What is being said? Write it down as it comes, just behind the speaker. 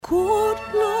Good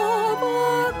love,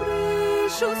 our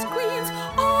gracious queens,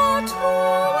 our true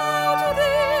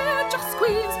outrageous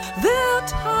queens, their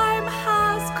time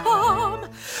has come.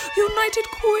 United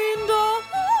Queendom.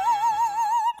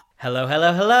 Hello,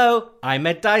 hello, hello. I'm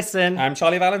Ed Dyson. I'm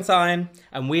Charlie Valentine.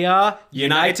 And we are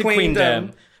United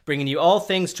Queendom, bringing you all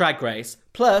things Drag Race,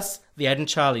 plus the Ed and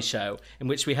Charlie Show, in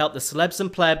which we help the celebs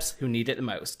and plebs who need it the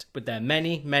most, with their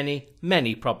many, many,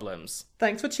 many problems.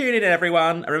 Thanks for tuning in,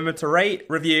 everyone. And remember to rate,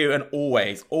 review, and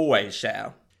always, always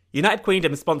share. United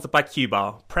Queendom is sponsored by Q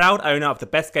Bar, proud owner of the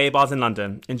best gay bars in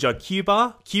London. Enjoy Q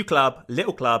Bar, Q Club,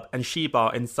 Little Club, and She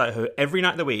Bar in Soho every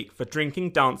night of the week for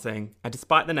drinking, dancing, and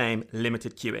despite the name,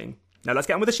 limited queuing. Now let's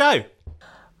get on with the show.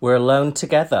 We're alone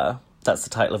together. That's the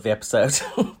title of the episode.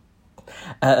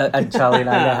 And Charlie and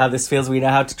I know how this feels. We know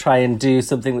how to try and do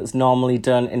something that's normally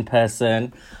done in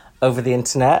person over the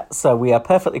internet. So we are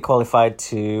perfectly qualified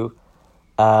to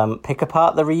pick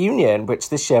apart the reunion, which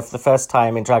this year, for the first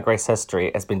time in Drag Race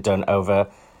history, has been done over...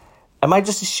 Am I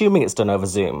just assuming it's done over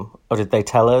Zoom? Or did they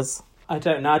tell us? I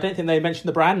don't know. I don't think they mentioned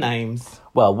the brand names.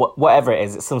 Well, whatever it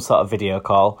is, it's some sort of video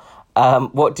call.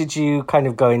 What did you kind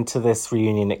of go into this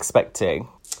reunion expecting?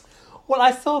 Well,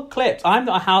 I saw clips. I'm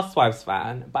not a Housewives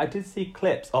fan, but I did see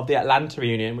clips of the Atlanta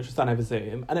reunion, which was done over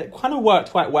Zoom, and it kind of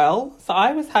worked quite well. So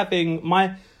I was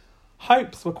my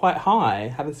hopes were quite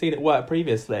high, having seen it work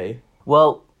previously.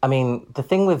 Well, I mean, the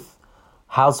thing with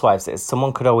Housewives is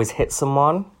someone could always hit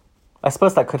someone. I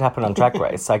suppose that could happen on Drag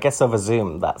Race. So I guess over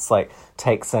Zoom, that's like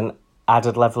takes an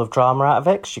added level of drama out of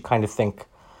it, because you kind of think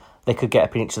they could get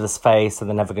up in each other's face and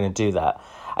they're never going to do that.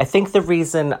 I think the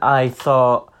reason I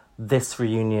thought this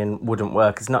reunion wouldn't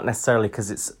work is not necessarily because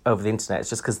it's over the internet,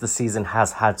 it's just because the season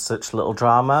has had such little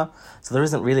drama, so there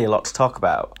isn't really a lot to talk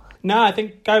about. No, I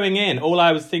think going in, all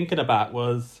I was thinking about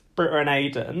was Britta and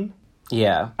Aiden.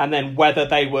 Yeah. And then whether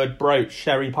they would broach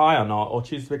Sherry Pie or not, or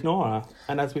choose to ignore her.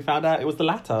 And as we found out, it was the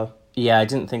latter. Yeah, I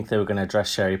didn't think they were going to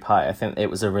address Sherry Pie. I think it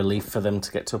was a relief for them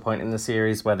to get to a point in the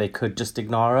series where they could just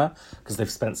ignore her, because they've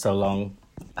spent so long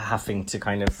having to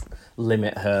kind of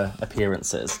limit her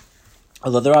appearances.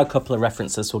 Although there are a couple of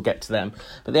references, we'll get to them.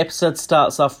 But the episode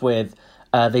starts off with,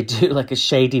 they do like a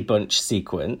Shady Bunch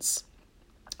sequence.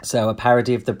 So a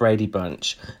parody of the Brady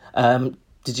Bunch.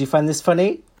 Did you find this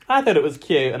funny? I thought it was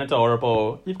cute and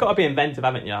adorable. You've got to be inventive,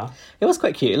 haven't you? It was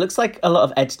quite cute. It looks like a lot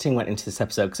of editing went into this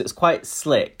episode because it's quite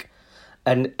slick.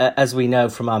 And as we know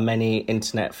from our many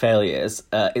internet failures,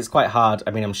 it's quite hard.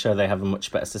 I mean, I'm sure they have a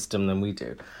much better system than we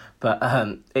do. But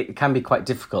it can be quite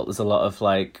difficult. There's a lot of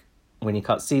like... when you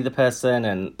can't see the person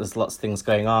and there's lots of things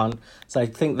going on. So I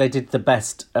think they did the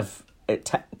best of it,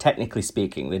 technically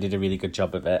speaking. They did a really good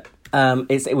job of it.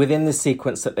 It's within the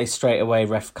sequence that they straight away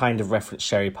reference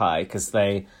Sherry Pie, because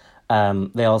they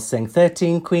all sing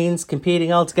 13 queens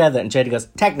competing all together, and Jada goes,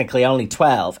 technically only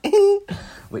 12.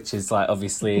 Which is like,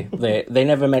 obviously, they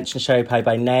never mention Sherry Pie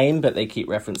by name, but they keep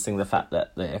referencing the fact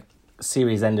that the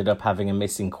series ended up having a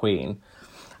missing queen.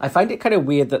 I find it kind of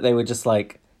weird that they were just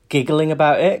like, giggling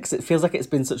about it, because it feels like it's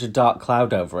been such a dark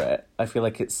cloud over it. I feel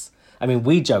like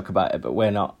we joke about it, but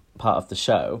we're not part of the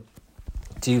show.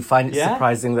 Do you find it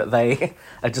surprising that they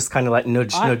are just kind of like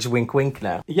nudge, wink, wink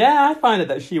now? Yeah, I find it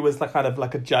that she was like kind of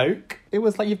like a joke. It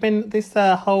was like this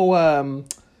whole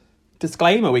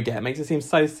disclaimer we get makes it seem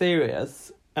so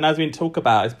serious. And as we talk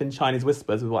about, it's been Chinese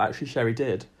whispers with what actually Sherry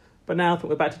did. But now I think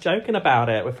we're back to joking about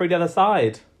it. We're through the other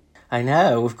side. I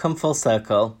know, we've come full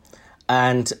circle.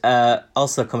 And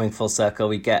also coming full circle,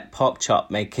 we get Pork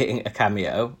Chop making a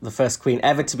cameo. The first queen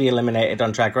ever to be eliminated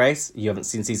on Drag Race. You haven't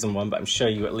seen season 1, but I'm sure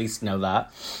you at least know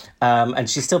that. And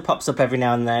she still pops up every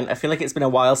now and then. I feel like it's been a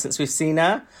while since we've seen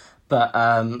her. But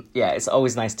yeah, it's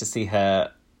always nice to see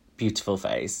her beautiful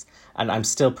face. And I'm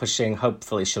still pushing,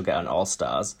 hopefully she'll get on All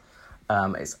Stars.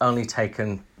 It's only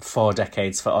taken 4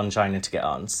 decades for Ongina to get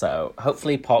on. So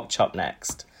hopefully Pork Chop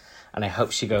next. And I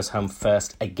hope she goes home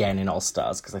first again in All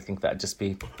Stars, because I think that'd just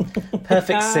be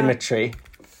perfect symmetry.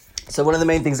 So one of the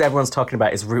main things everyone's talking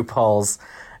about is RuPaul's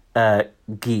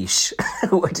Geesh.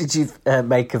 What did you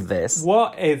make of this?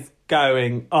 What is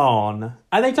going on?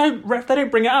 And they don't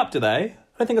bring it up, do they? I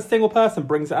don't think a single person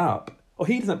brings it up. Or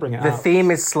he doesn't bring it up. The theme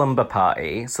is Slumber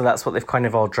Party, so that's what they've kind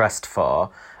of all dressed for.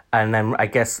 And then I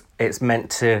guess it's meant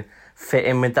to fit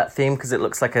in with that theme because it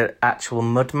looks like an actual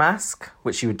mud mask,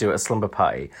 which you would do at a slumber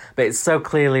party. But it's so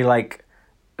clearly like,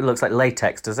 it looks like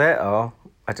latex, does it? Or,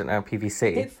 I don't know,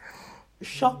 PVC. It's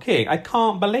shocking. I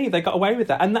can't believe they got away with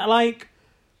that. And that, like,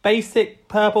 basic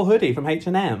purple hoodie from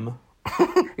H&M.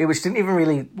 Which didn't even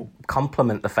really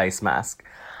complement the face mask.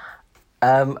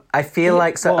 I feel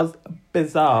like... It was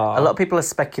bizarre. A lot of people are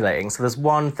speculating. So there's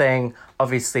one thing,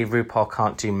 obviously RuPaul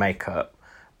can't do makeup.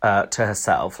 to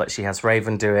herself. Like, she has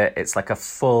Raven do it. It's like a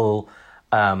full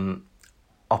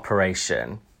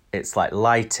operation. It's like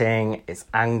lighting, it's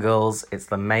angles, it's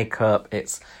the makeup,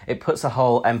 it puts a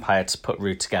whole empire to put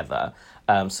Rue together.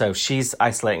 So she's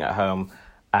isolating at home,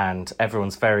 and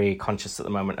everyone's very conscious at the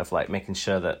moment of like making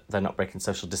sure that they're not breaking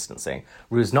social distancing.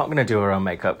 Rue's not going to do her own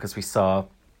makeup because we saw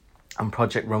on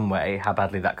Project Runway how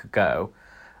badly that could go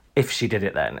if she did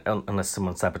it then, unless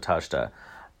someone sabotaged her.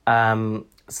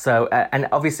 So and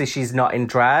obviously she's not in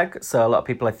drag, so a lot of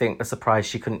people I think are surprised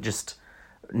she couldn't just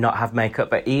not have makeup.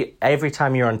 But every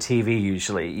time you're on TV,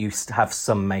 usually you have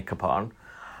some makeup on.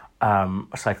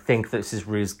 So I think this is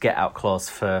Rue's get out clause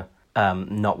for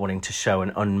not wanting to show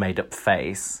an unmade up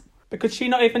face. But could she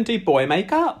not even do boy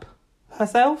makeup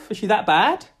herself? Is she that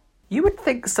bad? You would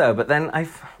think so, but then I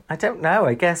don't know.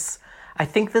 I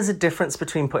think there's a difference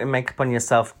between putting makeup on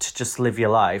yourself to just live your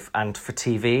life and for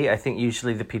TV. I think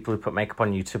usually the people who put makeup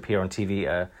on you to appear on TV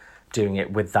are doing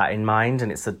it with that in mind,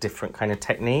 and it's a different kind of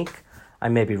technique. I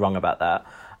may be wrong about that.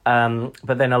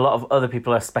 But then a lot of other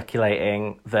people are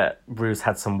speculating that Rue's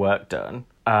had some work done,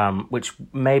 which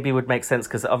maybe would make sense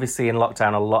because obviously in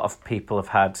lockdown, a lot of people have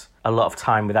had a lot of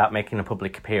time without making a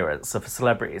public appearance. So for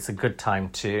celebrity, it's a good time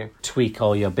to tweak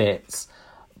all your bits.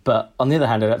 But on the other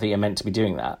hand, I don't think you're meant to be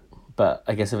doing that. But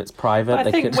I guess if it's private, I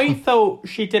think we thought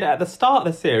she did it at the start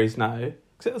of the series now.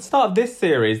 Because at the start of this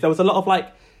series, there was a lot of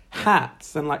like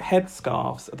hats and like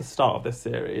headscarves at the start of this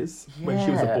series when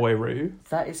she was a boy Rue.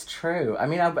 That is true. I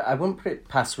mean, I wouldn't put it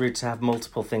past Rue to have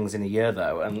multiple things in a year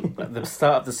though, and the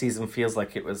start of the season feels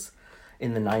like it was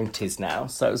in the 90s now,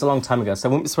 so it was a long time ago. So I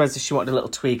wouldn't be surprised if she wanted a little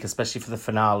tweak, especially for the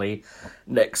finale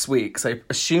next week. So I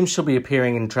assume she'll be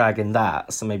appearing in drag in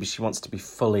that, so maybe she wants to be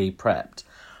fully prepped.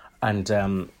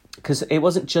 And because it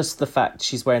wasn't just the fact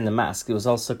she's wearing the mask, it was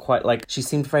also quite like she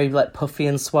seemed very like puffy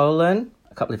and swollen.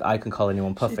 I can't believe I can call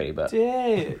anyone puffy, but...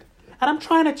 did. And I'm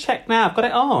trying to check now. I've got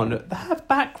it on. Her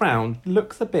background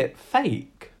looks a bit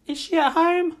fake. Is she at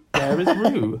home? Where is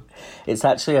Rue? It's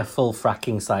actually a full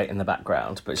fracking site in the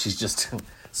background, but she's just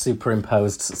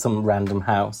superimposed some random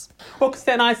house. Well, because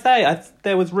then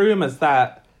there was rumours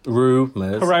that...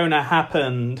 Corona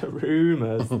happened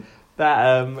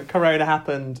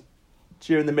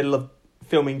during the middle of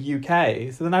filming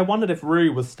UK. So then I wondered if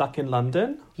Rue was stuck in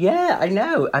London. Yeah, I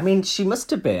know. I mean, she must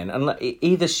have been. And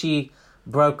either she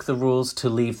broke the rules to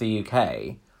leave the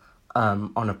UK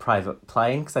on a private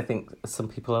plane, because I think some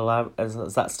people allow...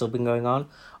 Has that still been going on?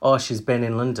 Or she's been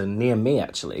in London, near me,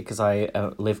 actually, because I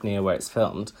live near where it's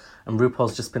filmed. And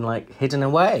RuPaul's just been, like, hidden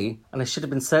away. And I should have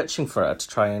been searching for her to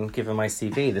try and give her my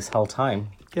CV this whole time.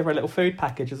 Give her a little food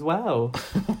package as well.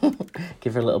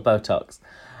 Give her a little Botox.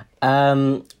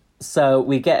 So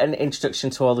we get an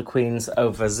introduction to all the queens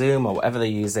over Zoom or whatever they're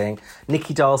using.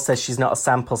 Nikki Doll says she's not a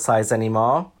sample size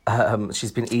anymore.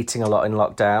 She's been eating a lot in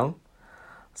lockdown.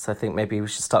 So I think maybe we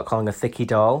should start calling her Thicky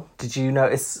Doll. Did you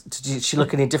notice? Did she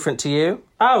look any different to you?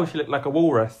 Oh, she looked like a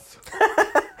walrus.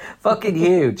 Fucking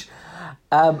huge.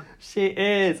 She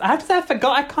is. I have to say,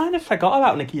 I kind of forgot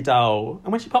about Nikki Doll.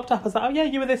 And when she popped up, I was like, oh yeah,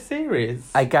 you were this series.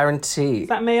 I guarantee. Is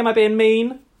that me? Am I being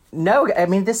mean? No, I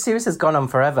mean, this series has gone on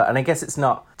forever, and I guess it's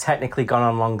not technically gone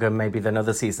on longer maybe than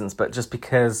other seasons, but just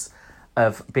because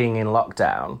of being in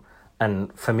lockdown,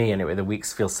 and for me anyway, the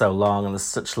weeks feel so long and there's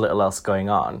such little else going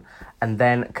on. And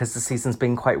then, because the season's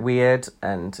been quite weird,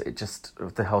 and it just,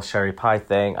 the whole Sherry Pie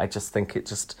thing, I just think it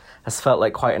just has felt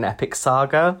like quite an epic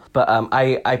saga. But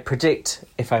I predict,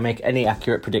 if I make any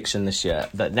accurate prediction this year,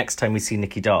 that next time we see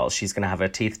Nikki Doll, she's going to have her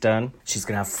teeth done. She's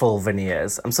going to have full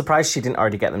veneers. I'm surprised she didn't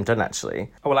already get them done, actually.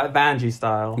 Oh, like Vanjie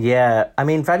style. Yeah, I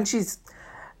mean, Vanjie's...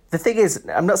 The thing is,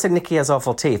 I'm not saying Nikki has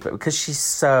awful teeth, but because she's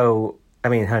so... I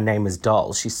mean, her name is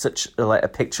Doll. She's such like a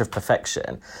picture of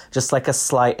perfection. Just like a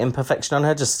slight imperfection on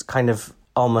her just kind of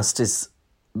almost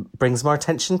brings more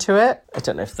attention to it. I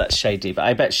don't know if that's shady, but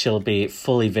I bet she'll be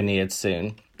fully veneered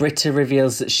soon. Britta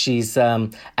reveals that she's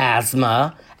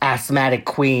asthmatic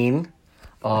queen,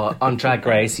 or on Drag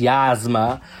Race,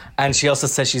 Yasma. And she also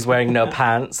says she's wearing no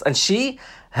pants. And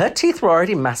her teeth were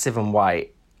already massive and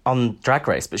white on Drag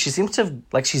Race, but she seems to have,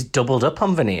 like, she's doubled up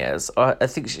on veneers. Or I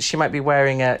think she might be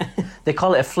wearing they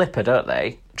call it a flipper, don't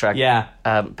they? Yeah.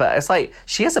 But it's like,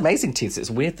 she has amazing teeth. It's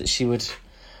weird that she would...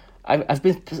 I've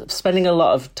been spending a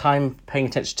lot of time paying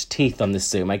attention to teeth on this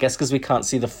Zoom, I guess because we can't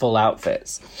see the full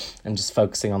outfits and just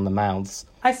focusing on the mouths.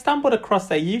 I stumbled across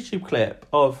a YouTube clip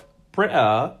of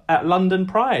Britta at London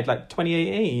Pride, like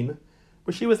 2018,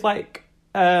 where she was, like,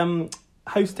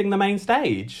 hosting the main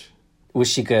stage. Was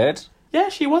she good? Yeah,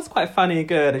 she was quite funny and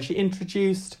good, and she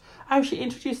introduced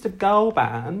a girl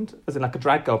band, as in like a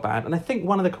drag girl band, and I think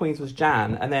one of the queens was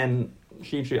Jan, and then I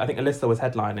think Alyssa was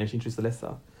headlining, and she introduced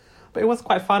Alyssa. But it was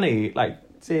quite funny, like,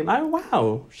 seeing, oh,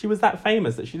 wow, she was that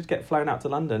famous that she did get flown out to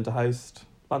London to host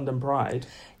London Pride.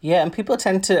 Yeah, and people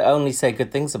tend to only say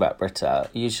good things about Britta,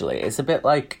 usually. It's a bit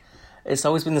like... It's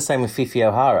always been the same with Fifi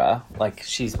O'Hara. Like,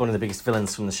 she's one of the biggest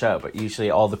villains from the show, but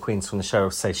usually all the queens from the show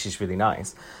say she's really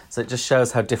nice. So it just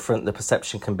shows how different the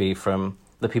perception can be from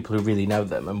the people who really know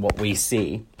them and what we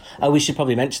see. Oh, we should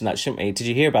probably mention that, shouldn't we? Did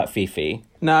you hear about Fifi?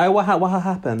 No, what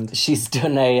happened? She's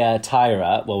done a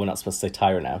Tyra, well, we're not supposed to say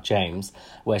Tyra now, James,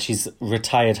 where she's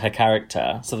retired her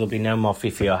character, so there'll be no more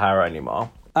Fifi O'Hara anymore.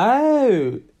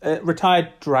 Oh, retired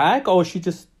drag, or is she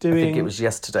just doing... I think it was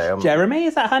yesterday. Jeremy,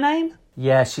 is that her name?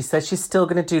 Yeah, she says she's still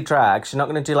going to do drag. She's not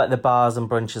going to do, like, the bars and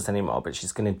brunches anymore, but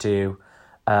she's going to do,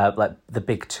 like, the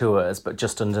big tours, but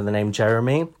just under the name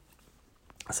Jeremy.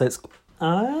 So it's...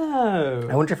 Oh.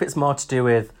 I wonder if it's more to do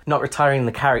with not retiring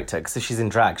the character, because if she's in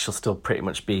drag, she'll still pretty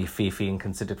much be Fifi and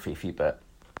considered Fifi, but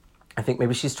I think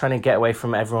maybe she's trying to get away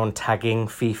from everyone tagging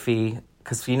Fifi,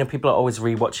 because, you know, people are always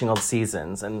rewatching old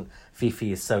seasons, and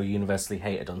Fifi is so universally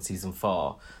hated on season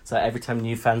 4. So every time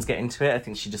new fans get into it, I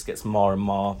think she just gets more and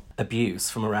more abuse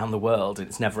from around the world, and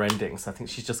it's never ending. So I think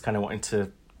she's just kind of wanting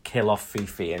to kill off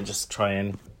Fifi and just try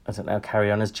and, I don't know,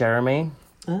 carry on as Jeremy.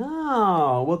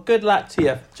 Oh, well, good luck to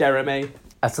you, Jeremy.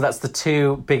 So that's the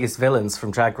 2 biggest villains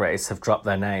from Drag Race have dropped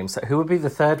their names. So who would be the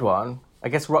third one? I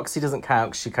guess Roxy doesn't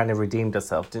count because she kind of redeemed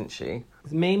herself, didn't she?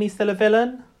 Is Mimi still a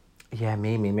villain? Yeah,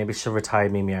 Mimi. Maybe she'll retire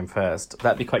Mimi M first.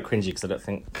 That'd be quite cringy because I don't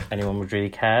think anyone would really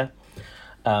care.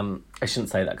 I shouldn't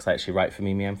say that because I actually write for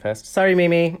Mimi M first. Sorry,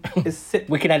 Mimi.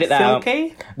 We can edit that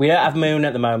Silky? out. We don't have Moon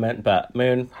at the moment, but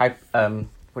Moon,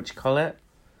 what do you call it?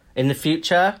 In the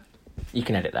future, you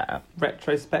can edit that out.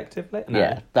 Retrospectively? No.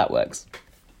 Yeah, that works.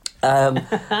 So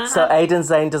Aiden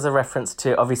Zane does a reference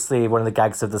to, obviously, one of the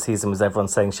gags of the season was everyone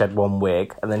saying she had one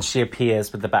wig, and then she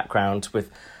appears with the background with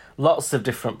lots of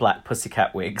different black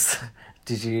pussycat wigs.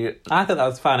 Did you... I thought that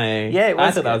was funny. Yeah, it was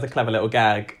I thought that was a clever little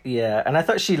gag. Yeah, and I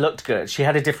thought she looked good. She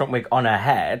had a different wig on her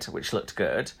head, which looked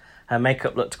good. Her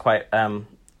makeup looked quite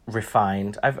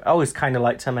refined. I've always kind of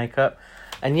liked her makeup.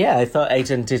 And yeah, I thought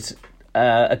Aiden did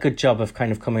a good job of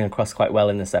kind of coming across quite well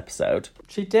in this episode.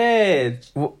 She did.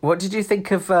 What did you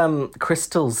think of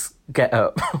Crystal's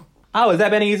get-up? Oh, is that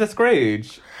Ebenezer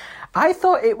Scrooge? I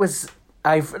thought it was...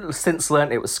 I've since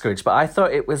learnt it was Scrooge, but I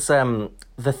thought it was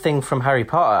the thing from Harry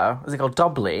Potter. Was it called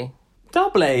Dobley?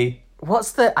 Dobley?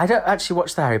 What's the... I don't actually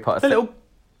watch the Harry Potter thing.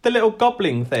 The little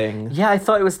goblin thing. Yeah, I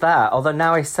thought it was that. Although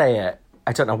now I say it,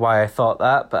 I don't know why I thought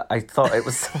that, but I thought it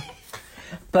was...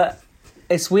 But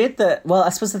it's weird that... Well, I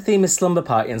suppose the theme is Slumber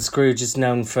Party, and Scrooge is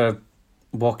known for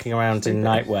walking around in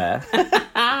nightwear.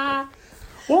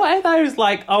 What are those,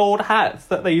 like, old hats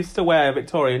that they used to wear in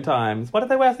Victorian times? Why did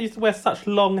they used to wear such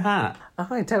long hats? Oh,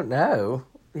 I don't know.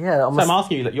 Yeah, So I'm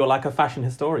asking you that you're like a fashion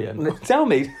historian. Tell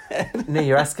me. No,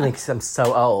 you're asking me because I'm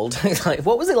so old. It's like,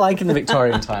 what was it like in the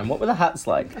Victorian time? What were the hats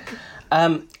like?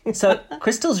 So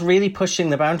Crystal's really pushing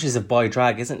the boundaries of boy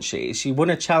drag, isn't she? She won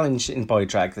a challenge in boy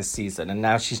drag this season, and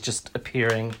now she's just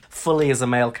appearing fully as a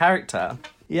male character.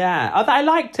 Yeah, I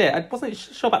liked it. I wasn't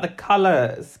sure about the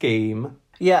colour scheme.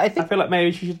 Yeah, I feel like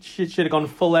maybe she should have gone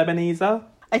full Ebenezer.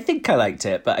 I think I liked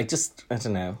it, but I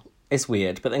don't know. It's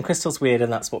weird. But then Crystal's weird,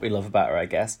 and that's what we love about her, I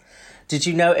guess. Did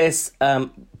you notice,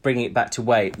 bringing it back to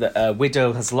weight, that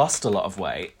Widow has lost a lot of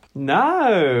weight?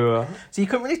 No. So you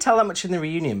couldn't really tell that much in the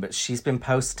reunion, but she's been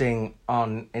posting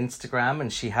on Instagram,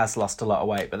 and she has lost a lot of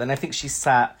weight. But then I think she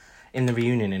sat in the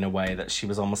reunion in a way that she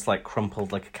was almost like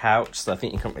crumpled like a couch, so I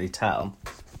think you couldn't really tell.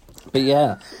 But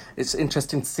yeah, it's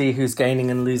interesting to see who's gaining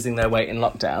and losing their weight in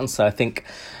lockdown. So I think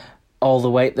all the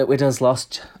weight that Widow's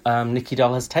lost, Nikki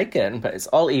Doll has taken, but it's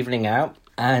all evening out.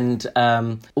 And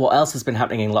what else has been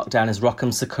happening in lockdown is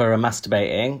Rock'em Sakura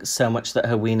masturbating so much that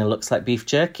her wiener looks like beef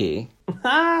jerky.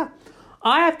 I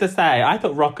have to say, I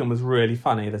thought Rock'em was really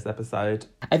funny this episode.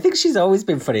 I think she's always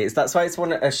been funny. That's why it's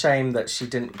a shame that she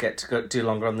didn't get to do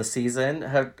longer on the season.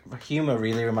 Her humour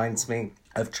really reminds me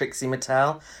of Trixie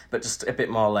Mattel, but just a bit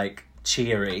more, like,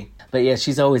 cheery. But yeah,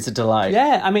 she's always a delight.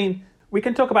 Yeah, I mean, we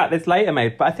can talk about this later,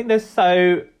 mate, but I think there's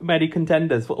so many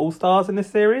contenders for All-Stars in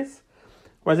this series.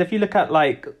 Whereas if you look at,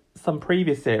 like, some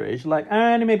previous series, like,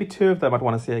 only maybe 2 of them I'd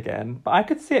want to see again. But I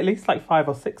could see at least, like, 5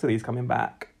 or 6 of these coming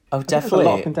back. Oh, definitely. There's a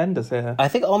lot of contenders here. I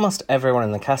think almost everyone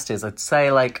in the cast is. I'd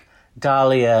say, like,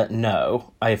 Dahlia,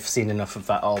 no. I've seen enough of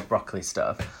that all broccoli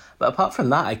stuff. But apart from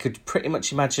that, I could pretty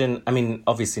much imagine, I mean,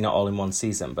 obviously not all in one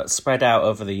season, but spread out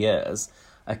over the years,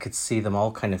 I could see them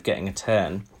all kind of getting a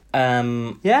turn.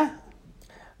 Yeah.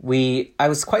 I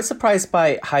was quite surprised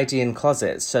by Heidi in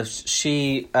Closet. So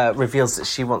she reveals that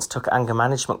she once took anger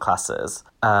management classes,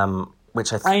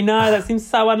 which I know, that seems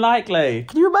so unlikely.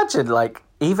 Can you imagine, like,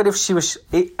 Even if she was...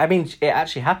 it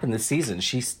actually happened this season.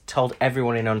 She told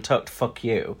everyone in Untucked, fuck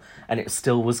you, and it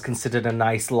still was considered a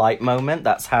nice, light moment.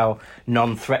 That's how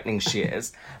non-threatening she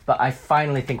is. But I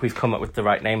finally think we've come up with the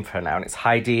right name for her now, and it's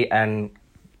Heidi and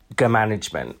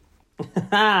Management.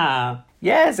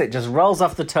 Yes, it just rolls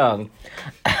off the tongue.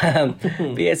 But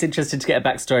yeah, it's interesting to get a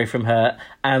backstory from her.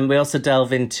 And we also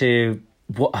delve into...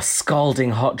 what a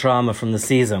scalding hot drama from the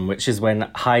season, which is when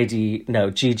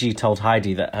Gigi told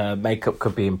Heidi that her makeup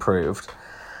could be improved.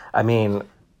 I mean...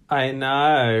 I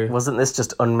know. Wasn't this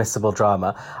just unmissable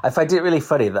drama? I find it really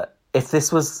funny that if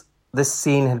this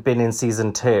scene had been in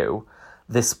season 2,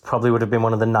 this probably would have been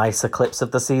one of the nicer clips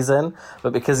of the season.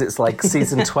 But because it's like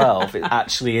season 12, it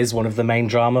actually is one of the main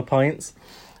drama points.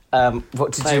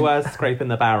 They were scraping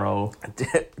the barrel.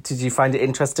 Did you find it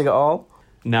interesting at all?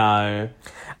 No.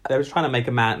 They were trying to make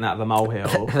a mountain out of a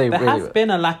molehill. There has been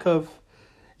a lack of...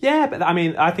 Yeah, but I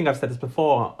mean, I think I've said this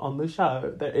before on the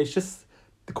show, that it's just...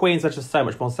 The queens are just so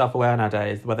much more self-aware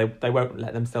nowadays, where they won't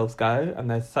let themselves go, and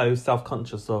they're so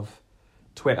self-conscious of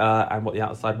Twitter and what the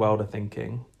outside world are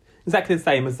thinking. Exactly the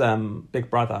same as Big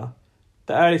Brother.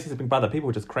 The early season of Big Brother, people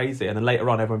were just crazy, and then later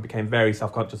on, everyone became very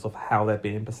self-conscious of how they're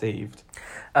being perceived.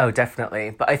 Oh,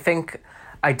 definitely. But I think...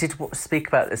 I did speak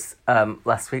about this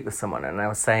last week with someone, and I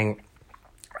was saying...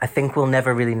 I think we'll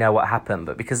never really know what happened,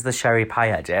 but because of the Sherry Pie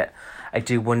edit, I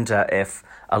do wonder if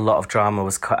a lot of drama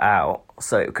was cut out.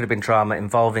 So it could have been drama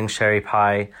involving Sherry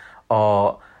Pie,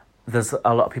 or there's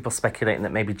a lot of people speculating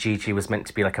that maybe Gigi was meant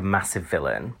to be like a massive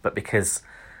villain, but because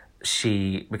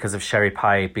of Sherry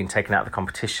Pie being taken out of the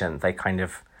competition, they kind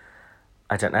of...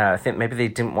 I don't know, I think maybe they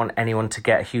didn't want anyone to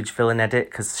get a huge villain edit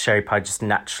because Sherry Pie just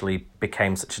naturally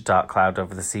became such a dark cloud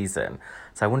over the season.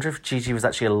 So I wonder if Gigi was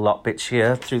actually a lot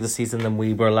bitchier through the season than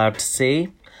we were allowed to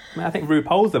see. I think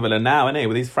RuPaul's the villain now, isn't he,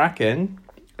 with his fracking?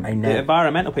 I know. The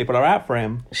environmental people are out for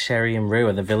him. Sherry and Ru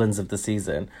are the villains of the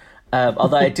season.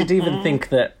 Although I did even think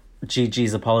that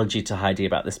Gigi's apology to Heidi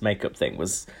about this makeup thing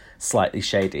was slightly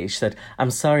shady. She said,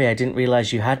 "I'm sorry, I didn't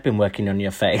realise you had been working on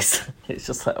your face." It's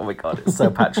just like, oh my God, it's so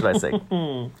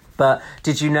patronising. But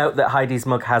did you note that Heidi's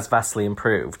mug has vastly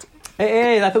improved? It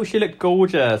is. I thought she looked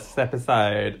gorgeous this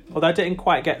episode. Although I didn't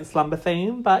quite get the slumber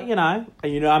theme, but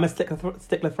I'm a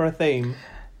stickler for a theme.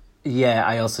 Yeah,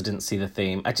 I also didn't see the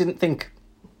theme. I didn't think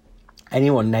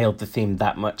anyone nailed the theme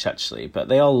that much, actually, but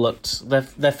they all looked...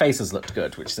 Their faces looked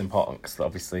good, which is important, because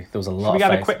obviously there was a lot of Should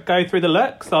we have a quick go through the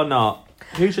looks or not?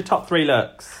 Who's your top 3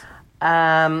 looks?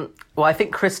 Well, I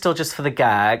think Crystal just for the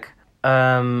gag.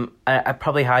 I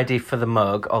probably Heidi for the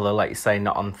mug, although, like you say,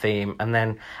 not on theme. And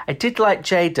then I did like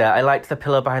Jada. I liked the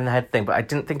pillow behind the head thing, but I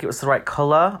didn't think it was the right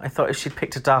colour. I thought if she'd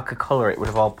picked a darker colour, it would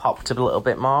have all popped a little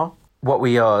bit more. What were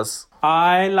yours?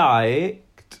 I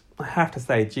have to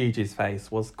say, Gigi's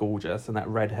face was gorgeous and that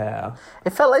red hair.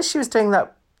 It felt like she was doing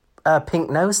that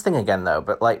pink nose thing again, though,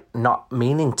 but, like, not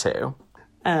meaning to.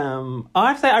 I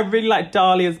have to say, I really like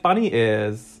Dahlia's bunny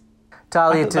ears.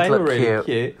 Dahlia did look really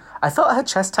cute. I thought her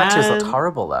chest tattoos looked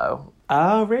horrible, though.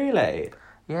 Oh, really?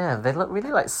 Yeah, they look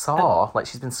really like sore, like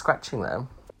she's been scratching them.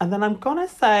 And then I'm gonna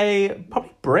say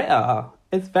probably Britta.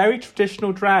 It's very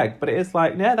traditional drag, but it is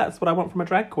like, yeah, that's what I want from a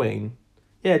drag queen.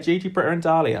 Yeah, Gigi, Britta and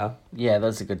Dahlia. Yeah,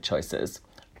 those are good choices.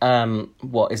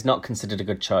 What is not considered a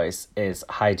good choice is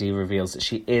Heidi reveals that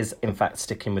she is, in fact,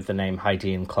 sticking with the name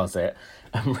Heidi in Closet.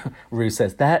 Ru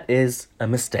says, that is a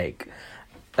mistake.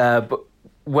 But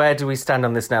where do we stand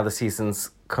on this now the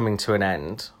season's coming to an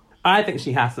end? I think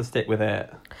she has to stick with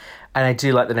it. And I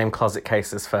do like the name Closet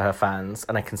Cases for her fans,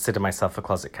 and I consider myself a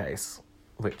closet case,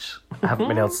 which I haven't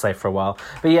been able to say for a while.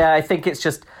 But yeah, I think it's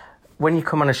just, when you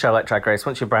come on a show like Drag Race,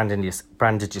 once you've branded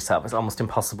yourself, it's almost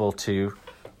impossible to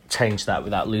change that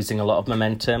without losing a lot of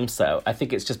momentum. So I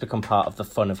think it's just become part of the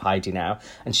fun of Heidi now,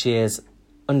 and she is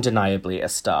undeniably a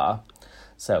star.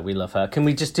 So we love her. Can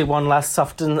we just do one last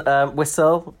soft and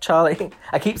whistle, Charlie?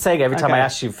 I keep saying every time I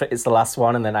ask you if it's the last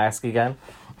one, and then I ask again.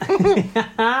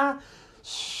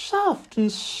 Soft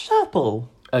and supple.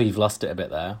 Oh, you've lost it a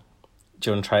bit there. Do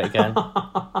you want to try it again?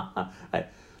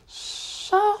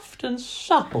 Soft and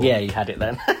supple. Yeah, you had it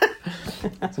then.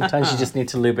 Sometimes you just need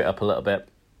to lube it up a little bit.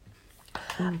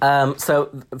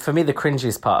 So for me, the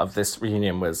cringiest part of this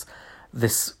reunion was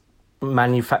this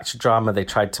manufactured drama they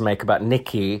tried to make about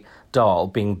Nikki Doll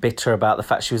being bitter about the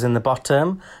fact she was in the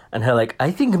bottom, and her like,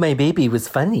 I think my baby was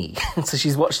funny. So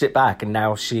she's watched it back, and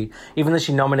now she, even though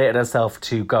she nominated herself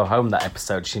to go home that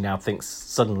episode, she now thinks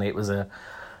suddenly it was a,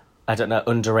 I don't know,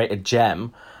 underrated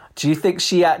gem. Do you think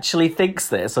she actually thinks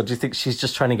this, or do you think she's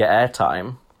just trying to get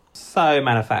airtime? So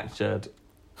manufactured.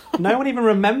 No one even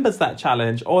remembers that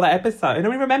challenge or that episode.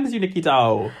 Nobody remembers you, Nikki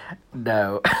Doll.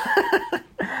 No.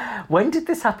 When did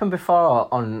this happen before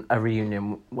on a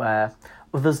reunion where...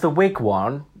 Well, there's the wig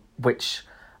one, which...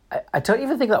 I don't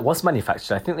even think that was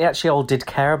manufactured. I think they actually all did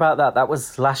care about that. That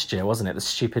was last year, wasn't it? The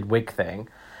stupid wig thing.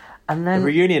 And then... The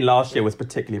reunion last year was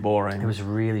particularly boring. It was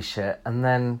really shit. And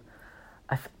then...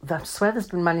 I swear there's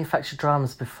been manufactured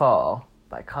dramas before,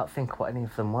 but I can't think what any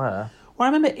of them were. Well,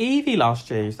 I remember Evie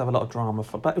last year used to have a lot of drama,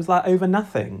 but it was like over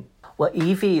nothing. Well,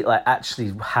 Evie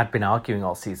actually had been arguing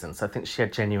all season, so I think she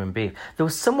had genuine beef. There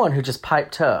was someone who just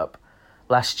piped up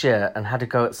last year and had a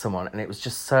go at someone, and it was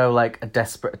just so a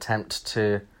desperate attempt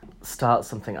to start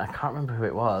something. I can't remember who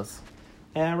it was.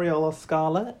 Ariel or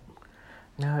Scarlett?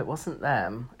 No, it wasn't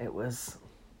them. It was...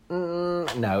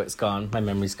 no, it's gone. My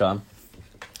memory's gone.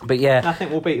 But yeah... I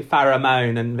think we'll beat Farrah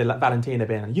Moan and Valentina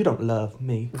being, you don't love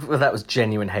me. Well, that was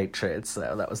genuine hatred,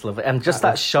 so that was lovely. And just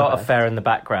that shot of Farrah in the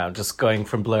background, just going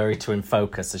from blurry to in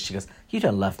focus as she goes, you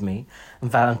don't love me. And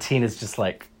Valentina's just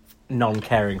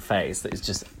non-caring face that is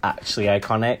just actually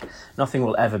iconic. Nothing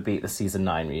will ever beat the season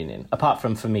 9 reunion, apart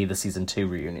from, for me, the season 2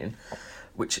 reunion,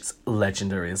 which is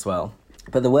legendary as well.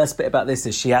 But the worst bit about this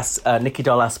is she asks, Nikki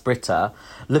Doll asks Britta,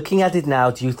 looking at it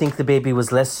now, do you think the baby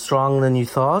was less strong than you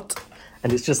thought?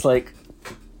 And it's just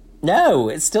no,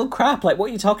 it's still crap. What are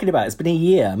you talking about? It's been a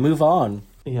year. Move on.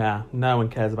 Yeah, no one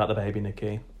cares about the baby,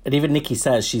 Nikki. And even Nikki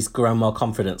says she's grown more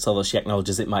confidence, although she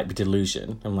acknowledges it might be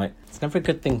delusion. I'm it's never a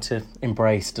good thing to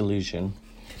embrace delusion.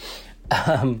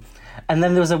 And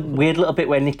then there was a weird little bit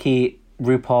where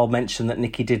RuPaul mentioned that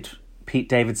Nikki did Pete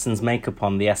Davidson's makeup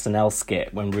on the SNL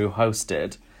skit when Ru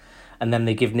hosted. And then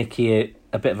they give Nikki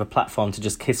a bit of a platform to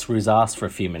just kiss Ru's ass for a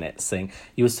few minutes, saying,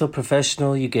 you were so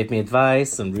professional, you gave me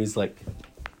advice. And Ru's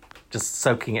just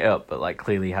soaking it up, but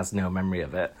clearly has no memory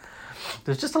of it.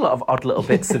 There's just a lot of odd little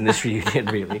bits in this reunion,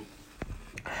 really.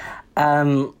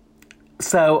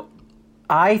 So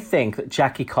I think that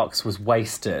Jackie Cox was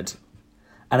wasted.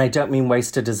 And I don't mean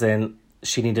wasted as in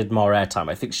she needed more airtime.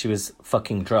 I think she was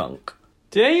fucking drunk.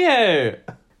 Do you?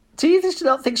 Do you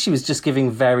not think she was just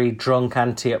giving very drunk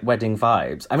auntie at wedding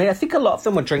vibes? I mean, I think a lot of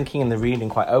them were drinking in the reunion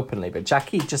quite openly, but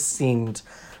Jackie just seemed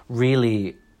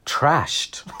really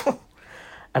trashed.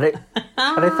 And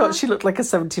I thought she looked like a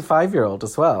 75-year-old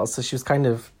as well, so she was kind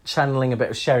of channeling a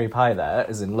bit of Sherry Pie there,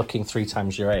 as in looking 3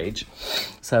 times your age.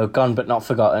 So gone but not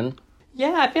forgotten.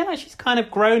 Yeah, I feel like she's kind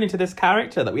of grown into this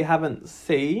character that we haven't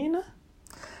seen.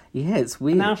 Yeah, it's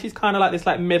weird. Now she's kind of this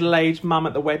middle-aged mum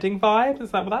at the wedding vibe.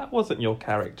 It's well, that wasn't your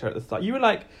character at the start. You were do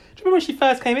you remember when she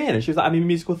first came in and she was I'm a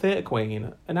musical theatre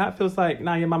queen? And now it feels like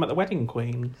now you're mum at the wedding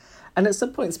queen. And at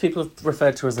some points people have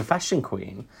referred to her as a fashion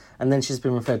queen, and then she's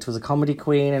been referred to as a comedy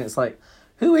queen, and it's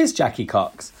who is Jackie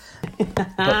Cox?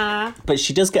 but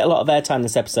she does get a lot of airtime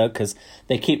this episode because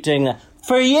they keep doing the,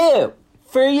 for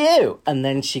you! And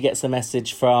then she gets a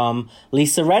message from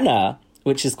Lisa Rinna,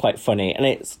 which is quite funny, and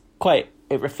it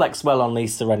reflects well on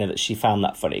Lisa Rinna that she found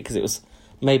that funny, because it was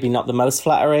maybe not the most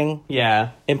flattering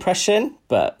impression,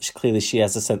 but clearly she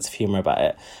has a sense of humour about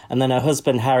it. And then her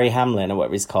husband, Harry Hamlin, or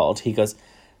whatever he's called, he goes,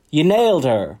 you nailed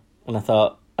her. And I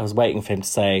thought, I was waiting for him to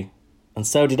say, and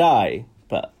so did I.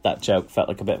 But that joke felt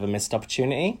like a bit of a missed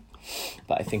opportunity.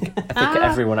 But I think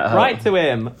everyone at home... Right to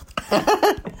him.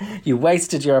 You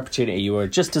wasted your opportunity. You were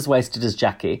just as wasted as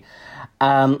Jackie.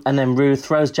 And then Ru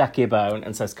throws Jackie a bone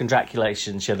and says,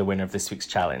 congratulations, you're the winner of this week's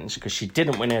challenge, because she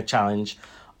didn't win a challenge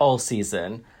all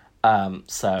season.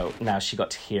 So now she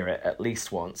got to hear it at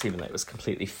least once, even though it was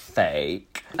completely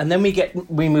fake. And then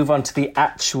we move on to the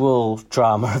actual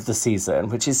drama of the season,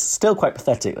 which is still quite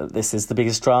pathetic that this is the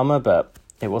biggest drama, but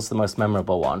it was the most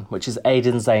memorable one, which is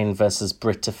Aiden Zane versus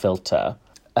Britta Filter.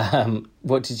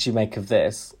 What did you make of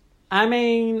this? I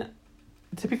mean...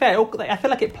 To be fair, I feel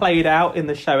like it played out in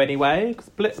the show anyway,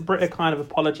 because Britta kind of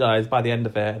apologised by the end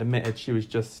of it and admitted she was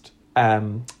just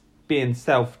being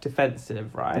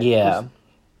self-defensive, right? Yeah.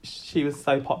 She was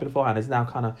so popular beforehand, is now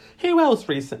kind of... Who else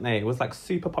recently was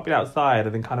super popular outside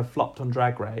and then kind of flopped on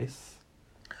Drag Race?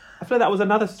 I feel like that was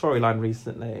another storyline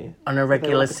recently. On a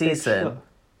regular season?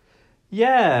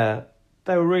 Yeah.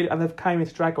 They were really... And they've came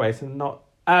into Drag Race and not...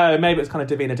 Oh, maybe it's kind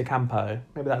of Davina De Campo.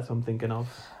 Maybe that's what I'm thinking of.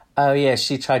 Oh, yeah,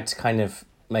 she tried to kind of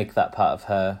make that part of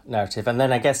her narrative. And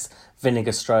then I guess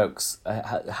Vinegar Strokes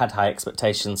had high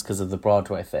expectations because of the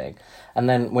Broadway thing. And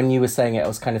then when you were saying it, I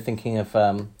was kind of thinking of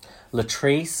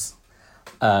Latrice,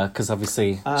 because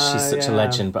obviously she's such a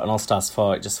legend, but on All Stars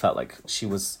 4, it just felt like she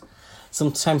was...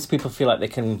 Sometimes people feel like they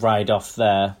can ride off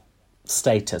their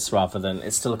status rather than...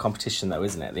 It's still a competition, though,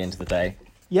 isn't it, at the end of the day?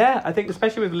 Yeah, I think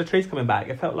especially with Latrice coming back,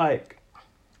 it felt like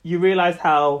you realised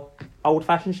how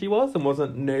old-fashioned she was and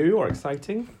wasn't new or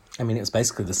exciting. I mean, it was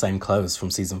basically the same clothes from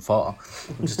season 4,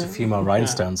 just a few more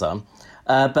rhinestones on.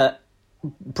 But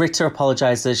Britta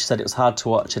apologises. She said it was hard to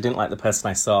watch. I didn't like the person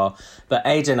I saw. But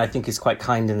Aidan, I think, is quite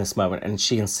kind in this moment, and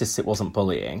she insists it wasn't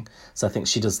bullying. So I think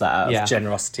she does that out of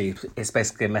generosity. It's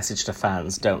basically a message to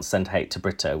fans, don't send hate to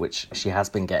Britta, which she has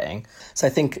been getting. So I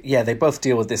think, yeah, they both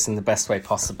deal with this in the best way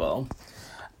possible.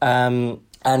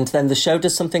 And then the show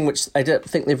does something which I don't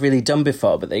think they've really done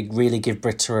before, but they really give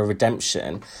Britta a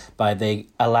redemption by they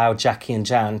allow Jackie and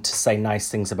Jan to say nice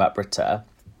things about Britta,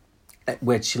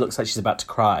 where she looks like she's about to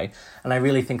cry. And I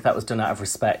really think that was done out of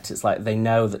respect. It's like they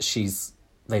know that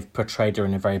they've portrayed her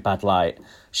in a very bad light.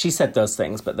 She said those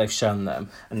things, but they've shown them.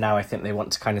 And now I think they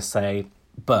want to kind of say,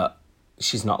 but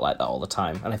she's not like that all the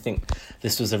time. And I think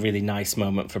this was a really nice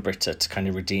moment for Britta to kind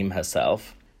of redeem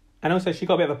herself. And also, she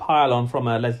got a bit of a pile on from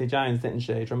Leslie Jones, didn't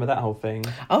she? Do you remember that whole thing?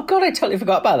 Oh, God, I totally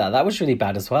forgot about that. That was really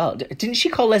bad as well. Didn't she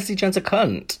call Leslie Jones a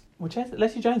cunt? Well,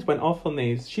 Leslie Jones went off on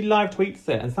these. She live tweets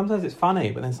it, and sometimes it's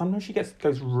funny, but then sometimes she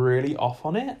goes really off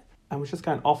on it, and was just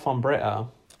going off on Britta.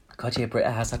 God, yeah, Britta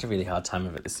has had a really hard time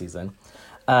of it this season.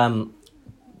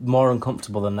 More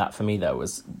uncomfortable than that for me, though,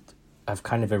 was... I've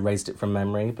kind of erased it from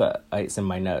memory, but it's in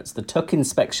my notes. The tuck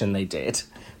inspection they did.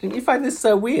 Didn't you find this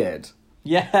so weird?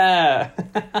 Yeah.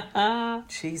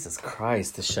 Jesus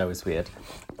Christ, this show is weird.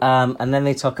 And then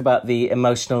they talk about the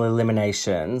emotional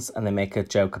eliminations, and they make a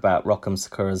joke about Rock'em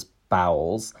Sakura's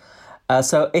bowels.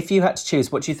 So if you had to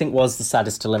choose, what do you think was the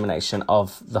saddest elimination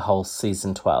of the whole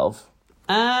season 12?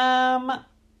 I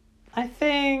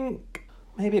think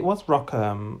maybe it was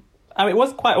Rock'em. I mean, it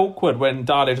was quite awkward when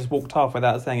Dahlia just walked off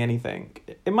without saying anything.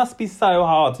 It must be so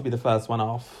hard to be the first one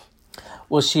off.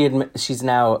 Well, she's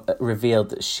now revealed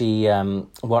that she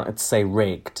wanted to say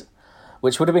rigged,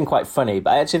 which would have been quite funny,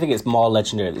 but I actually think it's more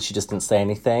legendary that she just didn't say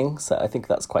anything, so I think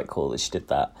that's quite cool that she did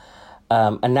that.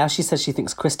 And now she says she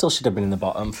thinks Crystal should have been in the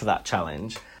bottom for that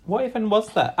challenge. What even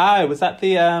was that? Oh, was that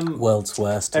the... World's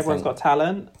Worst, Everyone's Got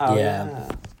Talent? Oh, yeah.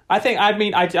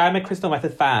 I'm a Crystal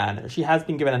Method fan. She has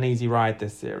been given an easy ride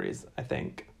this series, I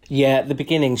think. Yeah, at the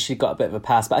beginning she got a bit of a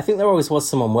pass, but I think there always was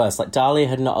someone worse. Like, Dahlia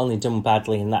had not only done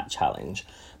badly in that challenge,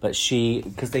 but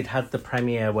because they'd had the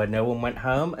premiere where no one went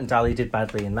home, and Dahlia did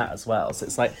badly in that as well. So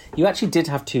it's like, you actually did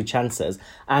have two chances,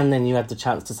 and then you had the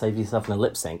chance to save yourself in a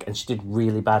lip sync, and she did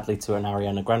really badly to an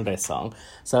Ariana Grande song.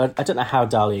 So I don't know how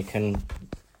Dahlia can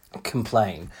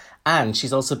complain. And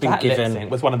she's also been given... lip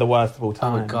sync was one of the worst of all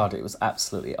time. Oh, God, it was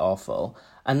absolutely awful.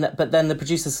 But then the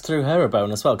producers threw her a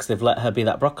bone as well, because they've let her be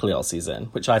that broccoli all season,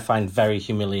 which I find very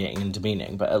humiliating and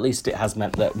demeaning, but at least it has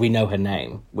meant that we know her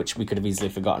name, which we could have easily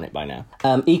forgotten it by now.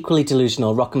 Equally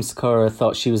delusional, Rock'em Sakura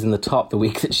thought she was in the top the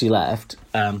week that she left.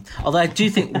 Although I do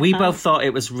think we both thought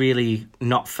it was really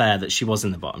not fair that she was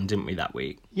in the bottom, didn't we, that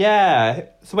week? Yeah.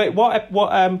 So wait,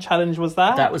 what challenge was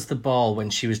that? That was the ball when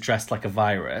she was dressed like a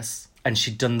virus, and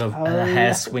she'd done the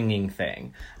hair swinging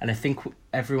thing. And I think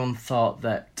everyone thought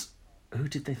that... Who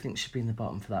did they think should be in the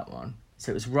bottom for that one?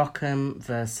 So it was Rock'em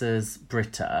versus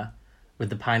Britta with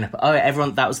the pineapple. Oh,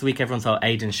 that was the week everyone thought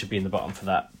Aidan should be in the bottom for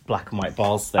that black and white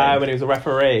balls thing. When he was a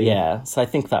referee. Yeah, so I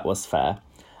think that was fair.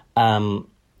 And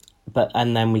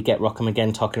then we get Rock'em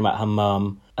again talking about her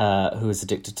mum, who is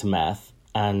addicted to meth,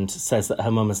 and says that her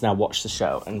mum has now watched the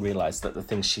show and realised that the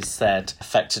things she said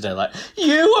affected her. Like,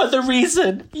 you are the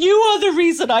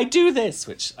reason I do this,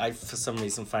 which I, for some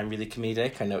reason, find really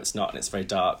comedic. I know it's not, and it's very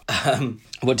dark.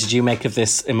 What did you make of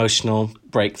this emotional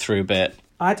breakthrough bit?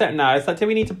 I don't know. It's like, do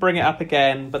we need to bring it up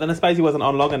again? But then I suppose he wasn't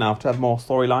on long enough to have more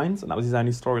storylines, and that was his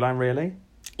only storyline, really.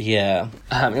 Yeah.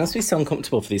 It must be so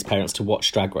uncomfortable for these parents to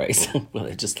watch Drag Race. Well,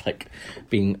 they're just, like,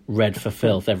 being read for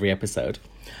filth every episode.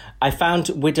 I found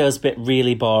Widow's bit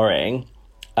really boring,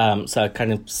 so I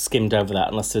kind of skimmed over that,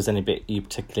 unless there was any bit you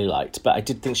particularly liked. But I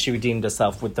did think she redeemed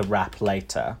herself with the rap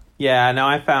later. Yeah, no,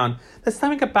 I found... There's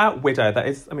something about Widow that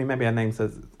is... I mean, maybe her name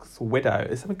says Widow.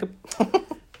 It's something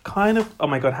kind of... Oh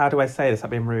my God, how do I say this? I'm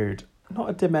being rude.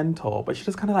 Not a dementor, but she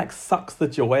just kind of, like, sucks the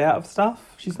joy out of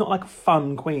stuff. She's not, like, a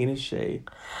fun queen, is she?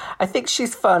 I think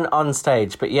she's fun on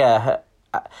stage, but yeah...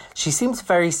 She seems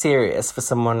very serious for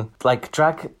someone... Like,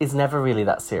 drag is never really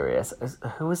that serious.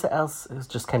 Who was it else who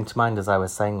just came to mind as I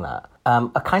was saying that?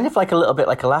 Kind of like a little bit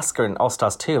like Alaska in All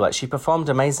Stars 2. Like, she performed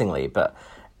amazingly, but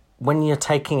when you're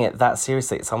taking it that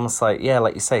seriously, it's almost like, yeah,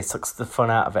 like you say, sucks the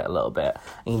fun out of it a little bit.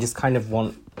 And you just kind of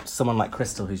want someone like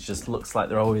Crystal who just looks like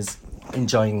they're always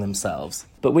enjoying themselves.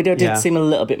 But Widow did seem a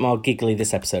little bit more giggly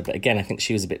this episode, but again, I think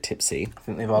she was a bit tipsy. I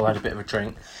think they've all had a bit of a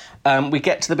drink. We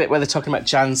get to the bit where they're talking about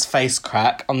Jan's face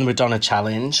crack on the Madonna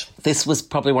challenge. This was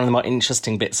probably one of the more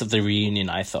interesting bits of the reunion,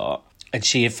 I thought. And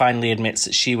she finally admits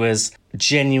that she was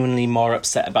genuinely more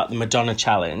upset about the Madonna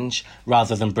challenge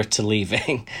rather than Britta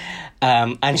leaving.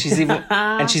 And she's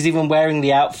even wearing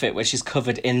the outfit where she's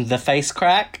covered in the face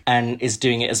crack and is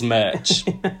doing it as merch.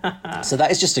 So that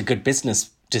is just a good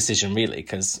business decision, really,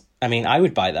 because, I mean, I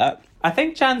would buy that. I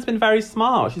think Jan's been very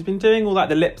smart. She's been doing all like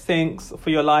the lip syncs for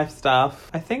Your Life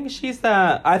stuff. I think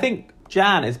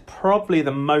Jan is probably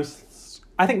the most...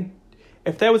 I think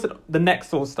if there was the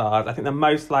next All Stars, I think the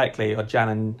most likely are Jan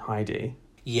and Heidi.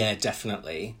 Yeah,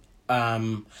 definitely.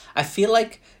 I feel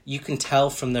like you can tell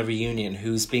from the reunion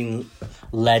who's been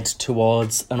led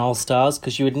towards an All-Stars,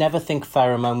 because you would never think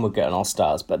Farrah Moan would get an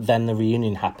All-Stars, but then the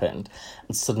reunion happened,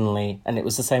 and suddenly, and it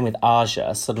was the same with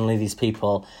Aja, suddenly these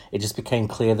people, it just became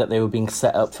clear that they were being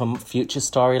set up for future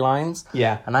storylines.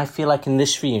 Yeah. And I feel like in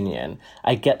this reunion,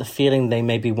 I get the feeling they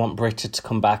maybe want Britta to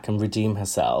come back and redeem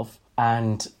herself.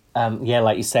 And,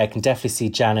 like you say, I can definitely see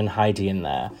Jan and Heidi in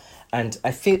there. And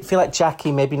I feel like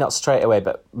Jackie, maybe not straight away,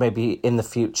 but maybe in the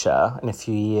future, in a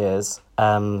few years.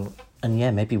 And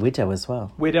maybe Widow as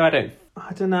well. Widow, I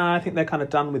don't know. I think they're kind of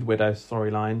done with Widow's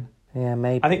storyline. Yeah,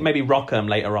 maybe. I think maybe Rockham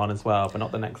later on as well, but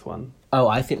not the next one. Oh,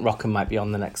 I think Rockham might be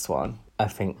on the next one. I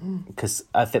think, because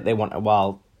I think they want her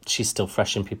while she's still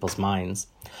fresh in people's minds.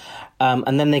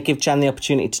 And then they give Jan the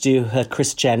opportunity to do her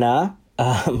Kris Jenner.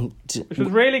 Which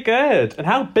was really good. And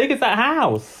how big is that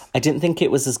house? I didn't think it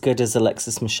was as good as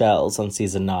Alexis Michelle's on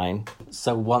season 9.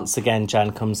 So once again,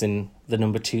 Jan comes in the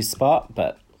number 2 spot,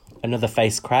 but another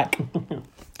face crack.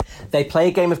 They play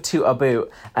a game of Toot or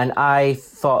Boot, and I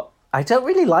thought, I don't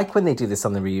really like when they do this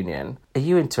on the reunion. Are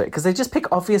you into it? Because they just pick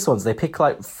obvious ones. They pick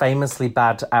like famously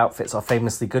bad outfits or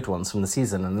famously good ones from the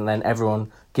season, and then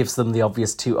everyone gives them the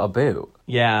obvious Toot or Boot.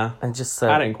 Yeah. And just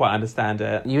I didn't quite understand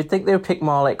it. You would think they would pick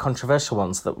more like controversial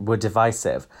ones that were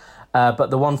divisive. But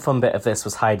the one fun bit of this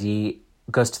was Heidi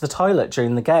goes to the toilet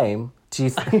during the game. Do you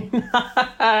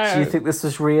think this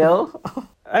was real?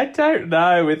 I don't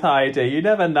know with Heidi. You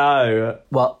never know.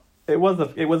 Well, it was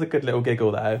a good little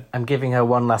giggle though. I'm giving her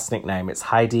one last nickname. It's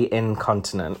Heidi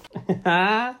Incontinent.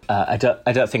 I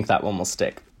don't think that one will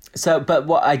stick. So, but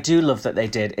what I do love that they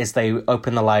did is they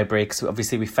opened the library, because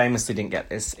obviously we famously didn't get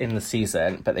this in the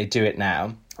season, but they do it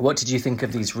now. What did you think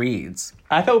of these reads?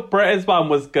 I thought Britta's one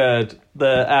was good.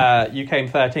 The You Came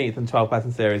 13th and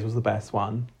 12-person series was the best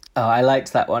one. Oh, I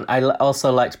liked that one. I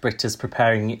also liked Britta's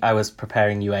I was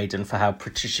preparing you, Aidan, for how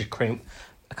Patricia Quinn...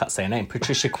 I can't say her name.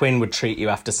 Patricia Quinn would treat you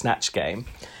after Snatch Game.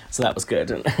 So that was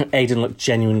good. And Aidan looked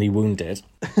genuinely wounded.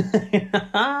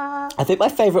 I think my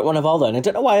favourite one of all, though, and I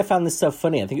don't know why I found this so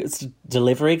funny. I think it's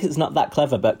delivery, because it's not that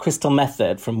clever, but Crystal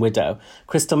Method from Widow.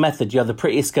 Crystal Method, you're the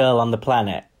prettiest girl on the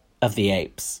planet of the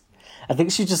apes. I think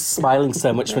she's just smiling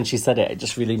so much when she said it. It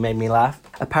just really made me laugh.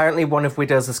 Apparently, one of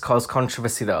Widow's has caused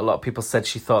controversy, though. A lot of people said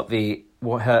she thought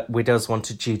her Widows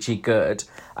wanted Gigi good.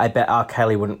 I bet R.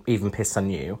 Kelly wouldn't even piss on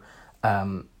you.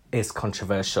 Is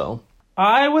controversial.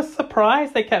 I was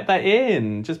surprised they kept that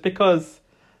in, just because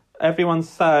everyone's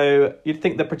so... You'd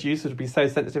think the producers would be so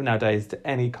sensitive nowadays to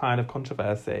any kind of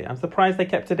controversy. I'm surprised they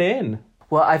kept it in.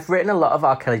 Well, I've written a lot of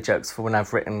R. Kelly jokes for when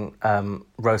I've written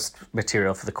roast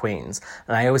material for the Queens,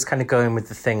 and I always kind of go in with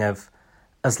the thing of,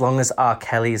 as long as R.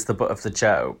 Kelly is the butt of the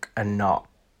joke and not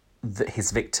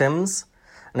his victims.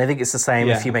 And I think it's the same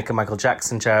if you make a Michael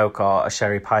Jackson joke or a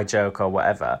Sherry Pie joke or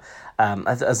whatever.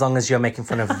 As long as you're making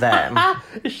fun of them.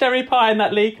 Is Sherry Pie in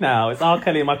that league now? It's R.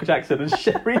 Kelly and Michael Jackson and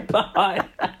Sherry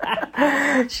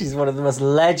Pie. She's one of the most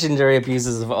legendary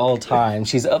abusers of all time.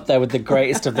 She's up there with the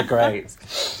greatest of the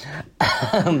greats.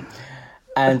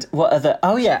 And what other...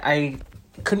 Oh, yeah, I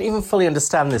couldn't even fully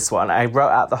understand this one. I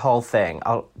wrote out the whole thing.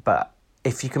 But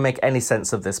if you can make any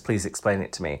sense of this, please explain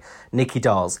it to me. Nikki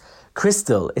Dolls.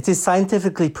 Crystal, it is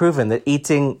scientifically proven that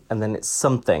eating, and then it's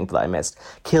something that I missed,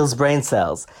 kills brain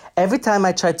cells. Every time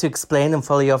I tried to explain and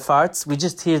follow your farts, we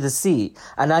just hear the C,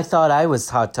 and I thought I was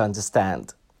hard to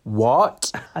understand.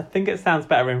 What? I think it sounds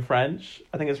better in French.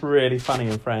 I think it's really funny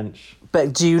in French.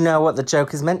 But do you know what the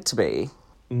joke is meant to be?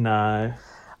 No.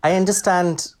 I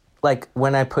understand, like,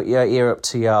 when I put your ear up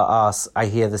to your arse, I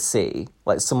hear the C.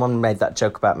 Like, someone made that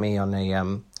joke about me on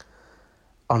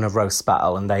a roast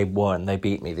battle, and they won. They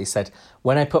beat me. They said,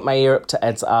 when I put my ear up to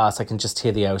Ed's arse, I can just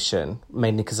hear the ocean,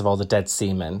 mainly because of all the dead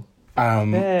semen.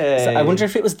 Hey. So I wonder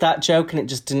if it was that joke and it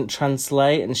just didn't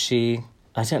translate, and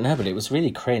I don't know, but it was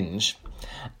really cringe.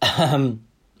 And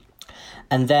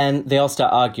then they all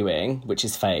start arguing, which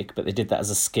is fake, but they did that as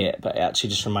a skit, but it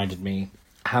actually just reminded me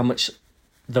how much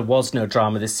there was no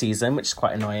drama this season, which is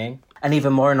quite annoying. And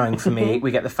even more annoying for me,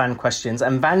 we get the fan questions,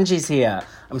 and Vanjie's here.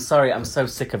 I'm sorry, I'm so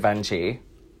sick of Vanjie.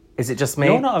 Is it just me?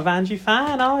 You're not a Vanjie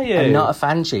fan, are you? I'm not a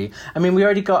Vanjie. I mean, we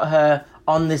already got her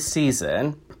on this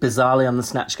season, bizarrely on the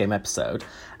Snatch Game episode.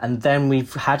 And then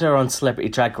we've had her on Celebrity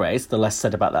Drag Race. The less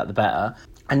said about that, the better.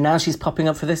 And now she's popping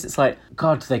up for this. It's like,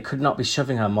 God, they could not be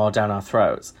shoving her more down our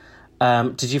throats.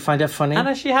 Did you find her funny? And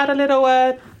has she had a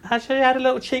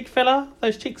little cheek filler?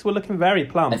 Those cheeks were looking very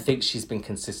plump. I think she's been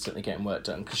consistently getting work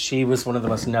done because she was one of the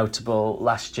most notable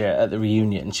last year at the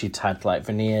reunion. She'd had like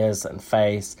veneers and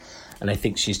face, and I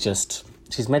think she's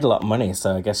made a lot of money,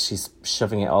 so I guess she's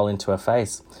shoving it all into her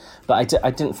face. But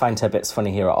I didn't find her bits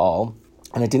funny here at all,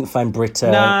 and I didn't find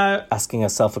Britta asking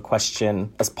herself a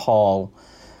question as Paul.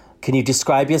 Can you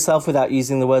describe yourself without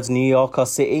using the words New York or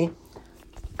city?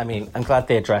 I mean, I'm glad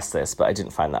they addressed this, but I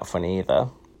didn't find that funny either.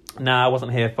 No, I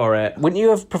wasn't here for it. Wouldn't you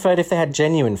have preferred if they had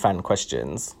genuine fan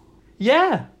questions?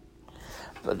 Yeah.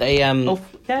 But they, yeah. And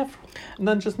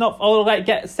then just not... Oh, like,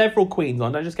 get several queens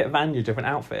on. Don't just get Vanya different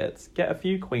outfits. Get a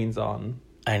few queens on.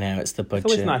 I know, it's the budget.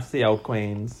 It's always nice to see old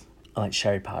queens. I like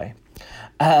sherry pie.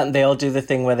 They all do the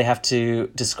thing where they have to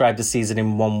describe the season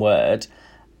in one word.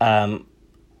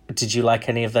 Did you like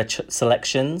any of their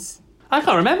selections? I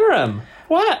can't remember them.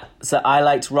 What? So I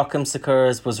liked Rock'em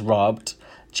Sakura's was robbed,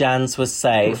 Jan's was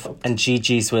safe, and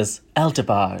Gigi's was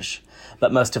Eldebage.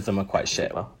 But most of them are quite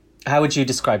shit. How would you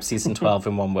describe season 12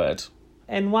 in one word?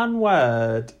 In one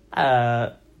word,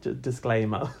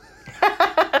 disclaimer.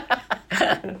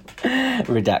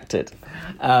 Redacted.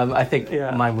 I think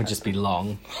mine would just be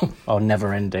long or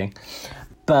never ending.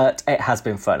 But it has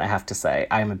been fun, I have to say.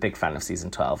 I am a big fan of season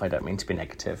 12. I don't mean to be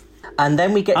negative. And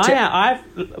then we get to...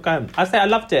 I say I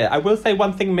loved it. I will say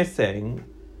one thing missing.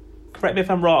 Correct me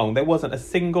if I'm wrong. There wasn't a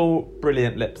single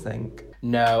brilliant lip sync.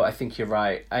 No, I think you're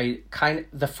right.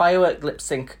 The firework lip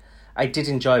sync I did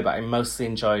enjoy, but I mostly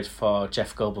enjoyed for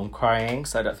Jeff Goldblum crying,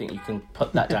 so I don't think you can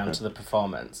put that down to the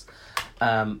performance.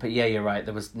 But yeah, you're right.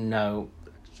 There was no...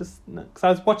 Just because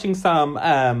I was watching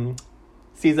some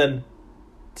season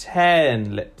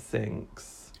 10 lip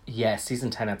syncs. Yeah,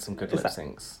 season 10 had some good lip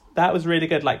syncs. That was really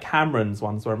good. Like Cameron's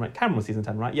ones were... Cameron was season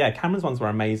 10, right? Yeah, Cameron's ones were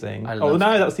amazing. That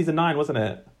was season 9, wasn't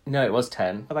it? No, it was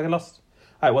 10. Have I lost?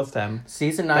 Oh, it was 10.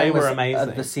 Season 9 was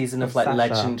amazing. The season of like Sasha.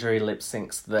 Legendary lip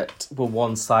syncs that were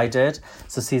one-sided.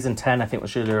 So season 10, I think,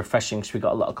 was really refreshing because we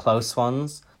got a lot of close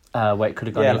ones where it could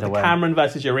have gone either way. Cameron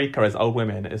versus Eureka as old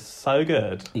women is so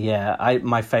good. Yeah,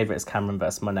 my favourite is Cameron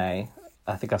versus Monet.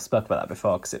 I think I've spoken about that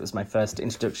before because it was my first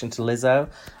introduction to Lizzo,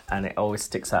 and it always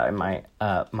sticks out in my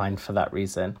mind for that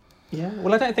reason. Yeah,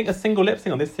 well, I don't think a single lip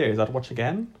sync on this series I'd watch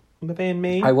again. Am I being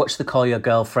me? I watched the Call Your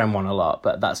Girlfriend one a lot,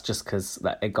 but that's just because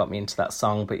it got me into that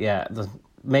song. But yeah,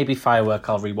 maybe Firework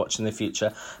I'll rewatch in the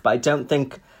future. But I don't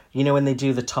think, when they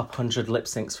do the top 100 lip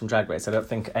syncs from Drag Race, I don't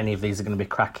think any of these are going to be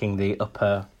cracking the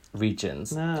upper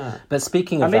regions. Nah. But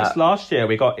speaking of that... At least last year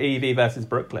we got Evie versus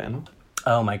Brooklyn.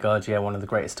 Oh my God, yeah, one of the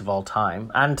greatest of all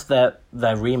time. And their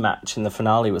rematch in the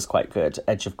finale was quite good.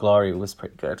 Edge of Glory was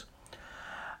pretty good.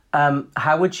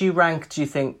 How would you rank, do you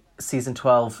think, season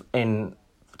 12 in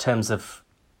terms of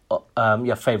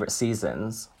your favourite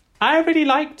seasons? I really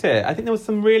liked it. I think there was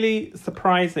some really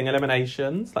surprising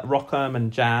eliminations, like Rock'em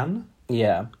and Jan.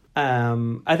 Yeah.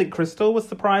 I think Crystal was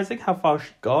surprising how far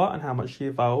she got and how much she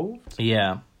evolved.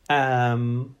 Yeah.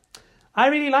 I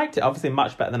really liked it. Obviously,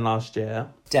 much better than last year.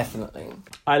 Definitely.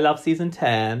 I love season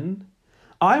 10.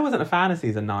 I wasn't a fan of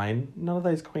season 9. None of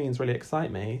those queens really excite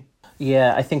me.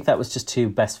 Yeah, I think that was just two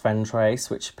best friends race,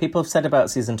 which people have said about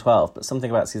season 12, but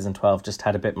something about season 12 just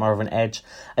had a bit more of an edge.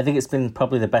 I think it's been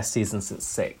probably the best season since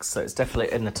 6, so it's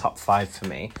definitely in the top 5 for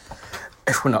me,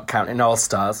 if we're not counting All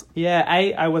Stars. Yeah,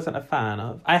 8 I wasn't a fan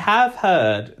of. I have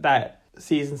heard that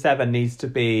season 7 needs to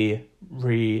be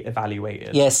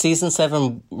re-evaluated. Yeah, season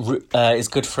 7 is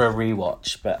good for a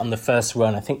rewatch, but on the first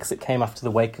run, I think because it came after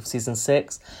the wake of season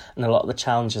 6, and a lot of the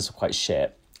challenges were quite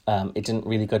shit. It didn't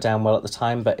really go down well at the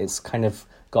time, but it's kind of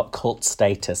got cult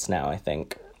status now, I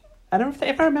think. And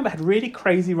if I remember, it had really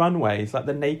crazy runways, like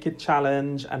the Naked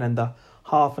Challenge, and then the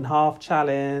Half and Half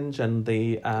Challenge, and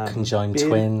the... Conjoined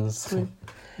Twins.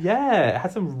 Yeah, it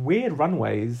had some weird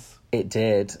runways. It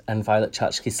did, and Violet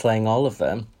Chachki slaying all of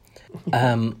them.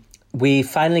 We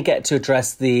finally get to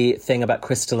address the thing about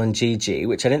Crystal and Gigi,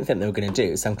 which I didn't think they were going to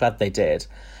do, so I'm glad they did.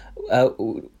 Are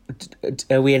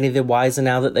we any the wiser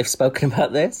now that they've spoken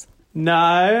about this?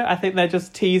 No, I think they're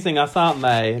just teasing us, aren't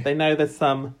they? They know there's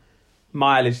some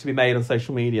mileage to be made on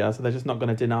social media, so they're just not going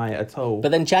to deny it at all.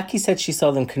 But then Jackie said she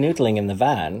saw them canoodling in the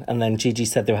van, and then Gigi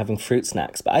said they were having fruit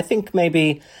snacks. But I think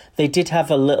maybe they did have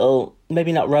a little,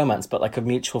 maybe not romance, but like a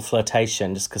mutual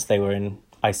flirtation just because they were in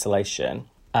isolation.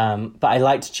 But I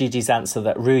liked Gigi's answer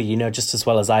that, Rue, you know just as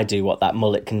well as I do what that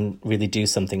mullet can really do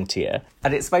something to you.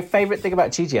 And it's my favourite thing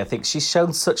about Gigi. I think she's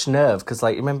shown such nerve because,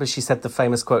 like, remember she said the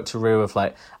famous quote to Rue of,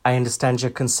 like, I understand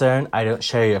your concern, I don't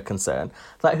share your concern.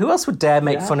 Like, who else would dare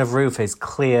make fun of Rue for his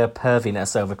clear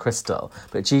perviness over Crystal?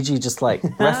 But Gigi just, like,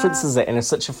 references it in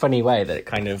such a funny way that it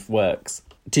kind of works.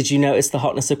 Did you notice the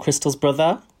hotness of Crystal's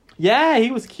brother? Yeah,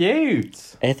 he was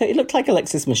cute. I thought he looked like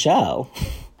Alexis Michelle.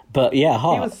 But yeah,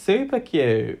 hot. He was super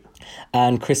cute.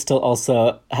 And Crystal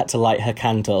also had to light her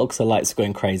candle because her lights were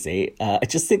going crazy. I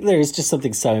just think there is just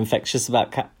something so infectious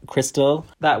about Crystal.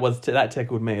 That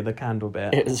tickled me, the candle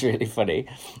bit. It was really funny.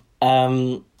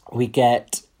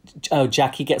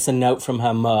 Jackie gets a note from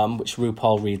her mum, which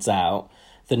RuPaul reads out.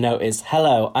 The note is,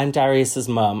 hello, I'm Darius's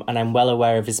mum, and I'm well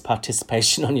aware of his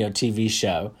participation on your TV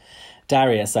show.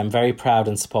 Darius, I'm very proud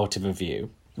and supportive of you.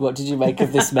 What did you make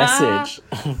of this message?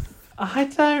 I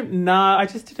don't know. I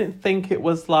just didn't think it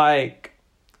was like...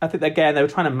 I think, again, they were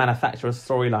trying to manufacture a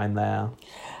storyline there.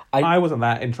 I wasn't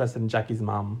that interested in Jackie's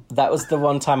mum. That was the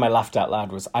one time I laughed out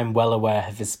loud was, I'm well aware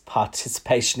of his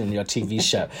participation in your TV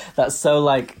show. That's so,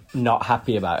 like, not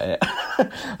happy about it.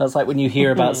 That's like when you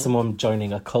hear about someone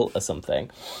joining a cult or something.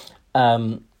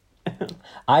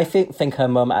 I think her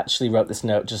mum actually wrote this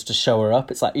note just to show her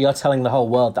up. It's like, you're telling the whole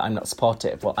world that I'm not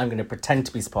supportive. Well, I'm going to pretend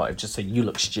to be supportive just so you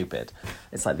look stupid.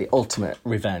 It's like the ultimate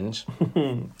revenge.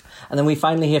 And then we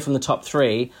finally hear from the top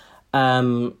three.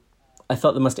 I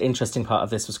thought the most interesting part of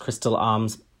this was Crystal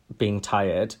Arms being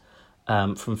tired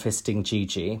from fisting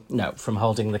Gigi. No, from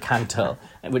holding the candle,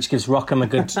 which gives Rockham a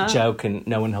good joke and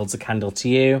no one holds a candle to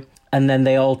you. And then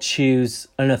they all choose...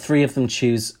 three of them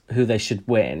choose who they should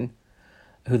win.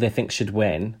 Who they think should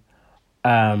win.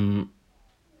 And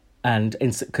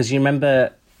because you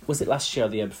remember, was it last year or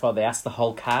the year before, they asked the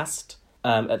whole cast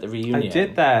at the reunion. Oh,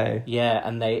 did they? Yeah,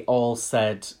 and they all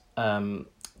said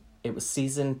it was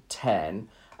season 10,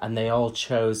 and they all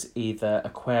chose either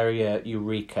Aquaria,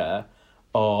 Eureka,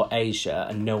 or Asia,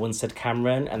 and no one said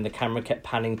Cameron, and the camera kept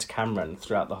panning to Cameron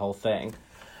throughout the whole thing.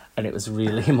 And it was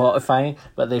really mortifying.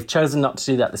 But they've chosen not to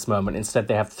do that this moment. Instead,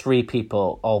 they have three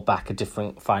people all back a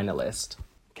different finalist.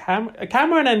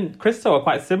 Cameron and Crystal are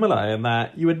quite similar in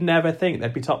that you would never think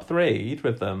they'd be top three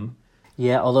with them.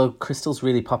 Yeah, although Crystal's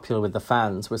really popular with the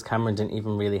fans, whereas Cameron didn't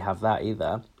even really have that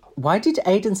either. Why did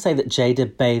Aiden say that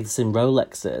Jada bathes in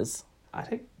Rolexes? I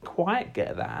didn't quite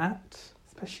get that.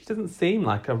 She doesn't seem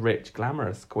like a rich,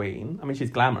 glamorous queen. I mean,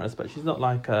 she's glamorous, but she's not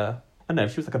like a... I don't know,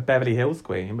 she was like a Beverly Hills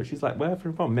queen, but she's like, where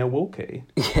from? Milwaukee?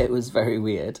 Yeah, it was very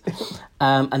weird.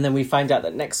 And then we find out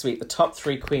that next week the top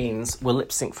three queens will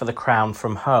lip sync for the crown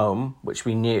from home, which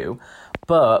we knew.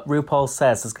 But RuPaul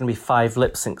says there's going to be 5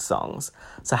 lip sync songs.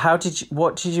 So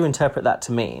what did you interpret that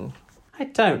to mean? I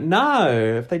don't know.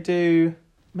 If they do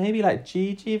maybe like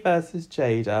Gigi versus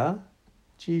Jada,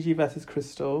 Gigi versus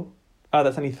Crystal. Oh,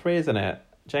 that's only 3, isn't it?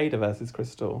 Jada versus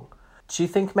Crystal. Do you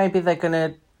think maybe they're going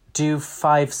to do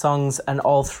 5 songs and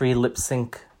all 3 lip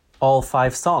sync all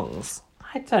 5 songs?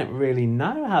 I don't really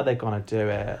know how they're gonna do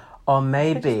it. Or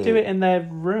maybe they just do it in their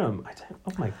room.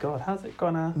 Oh my god, how's it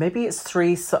gonna? Maybe it's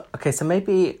 3. Okay, so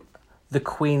maybe the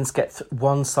queens get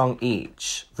 1 song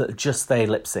each that just they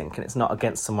lip sync and it's not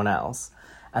against someone else.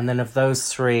 And then of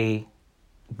those 3,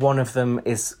 one of them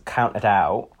is counted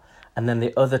out, and then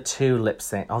the other 2 lip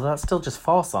sync. Although that's still just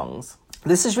 4 songs.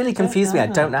 This has really confused me. I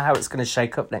don't know how it's going to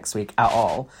shake up next week at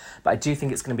all, but I do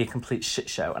think it's going to be a complete shit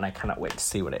show, and I cannot wait to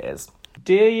see what it is.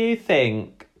 Do you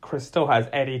think Crystal has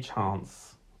any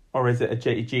chance, or is it a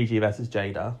Gigi versus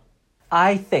Jada?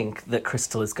 I think that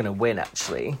Crystal is going to win,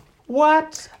 actually.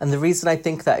 What? And the reason I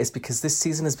think that is because this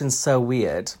season has been so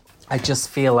weird. I just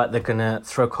feel like they're going to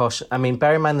throw caution. I mean,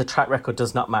 bear in mind the track record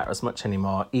does not matter as much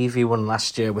anymore. Evie won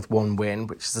last year with 1 win,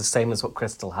 which is the same as what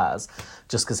Crystal has,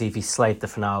 just because Evie slayed the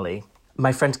finale.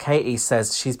 My friend Katie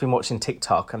says she's been watching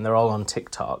TikTok, and they're all on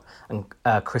TikTok, and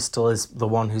Crystal is the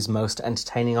one who's most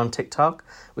entertaining on TikTok,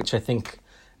 which I think,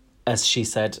 as she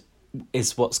said,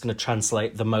 is what's going to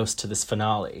translate the most to this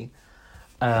finale.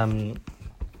 So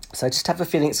I just have a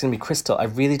feeling it's going to be Crystal. I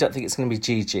really don't think it's going to be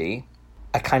Gigi.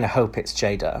 I kind of hope it's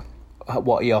Jada.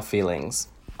 What are your feelings?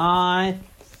 I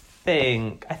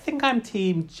think I'm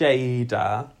team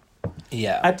Jada.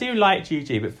 Yeah. I do like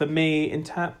Gigi, but for me, in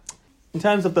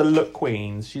terms of the look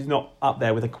queens, she's not up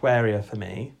there with Aquaria for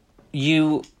me.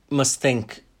 You must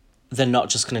think they're not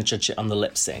just going to judge it on the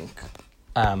lip sync.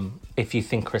 If you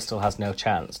think Crystal has no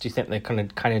chance, do you think they're going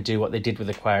to kind of do what they did with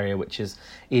Aquaria, which is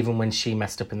even when she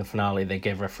messed up in the finale, they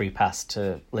gave her a free pass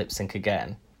to lip sync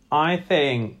again? I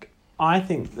think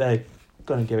they're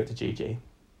going to give it to Gigi.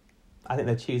 I think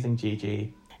they're choosing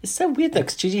Gigi. It's so weird though,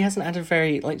 because Gigi hasn't had a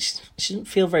very she doesn't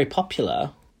feel very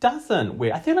popular. doesn't.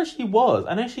 Weird. I feel like she was.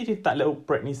 I know she did that little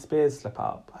Britney Spears slip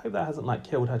up. I hope that hasn't like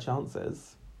killed her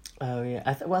chances. Oh yeah.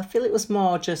 I feel it was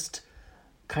more just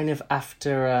kind of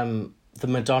after the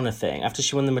Madonna thing. After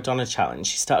she won the Madonna challenge,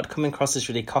 she started coming across as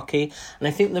really cocky. And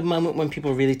I think the moment when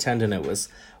people really turned on it was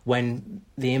when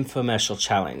the infomercial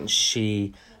challenge,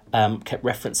 she kept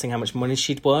referencing how much money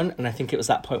she'd won, and I think it was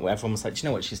that point where everyone was like, do you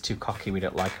know what, she's too cocky, we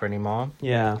don't like her anymore.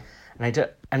 Yeah.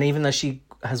 And even though she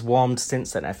has warmed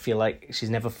since then, I feel like she's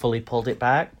never fully pulled it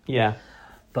back. Yeah.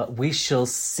 But we shall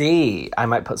see. I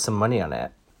might put some money on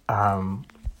it.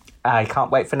 I can't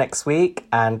wait for next week,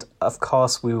 and of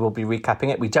course we will be recapping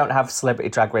it. We don't have Celebrity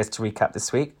Drag Race to recap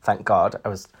this week, thank God. I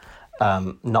was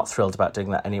not thrilled about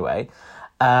doing that anyway.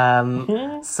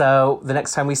 So the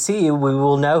next time we see you, we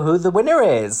will know who the winner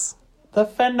is. The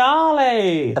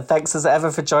finale. And thanks as ever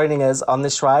for joining us on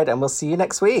this ride, and we'll see you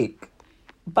next week.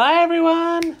 Bye,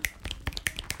 everyone.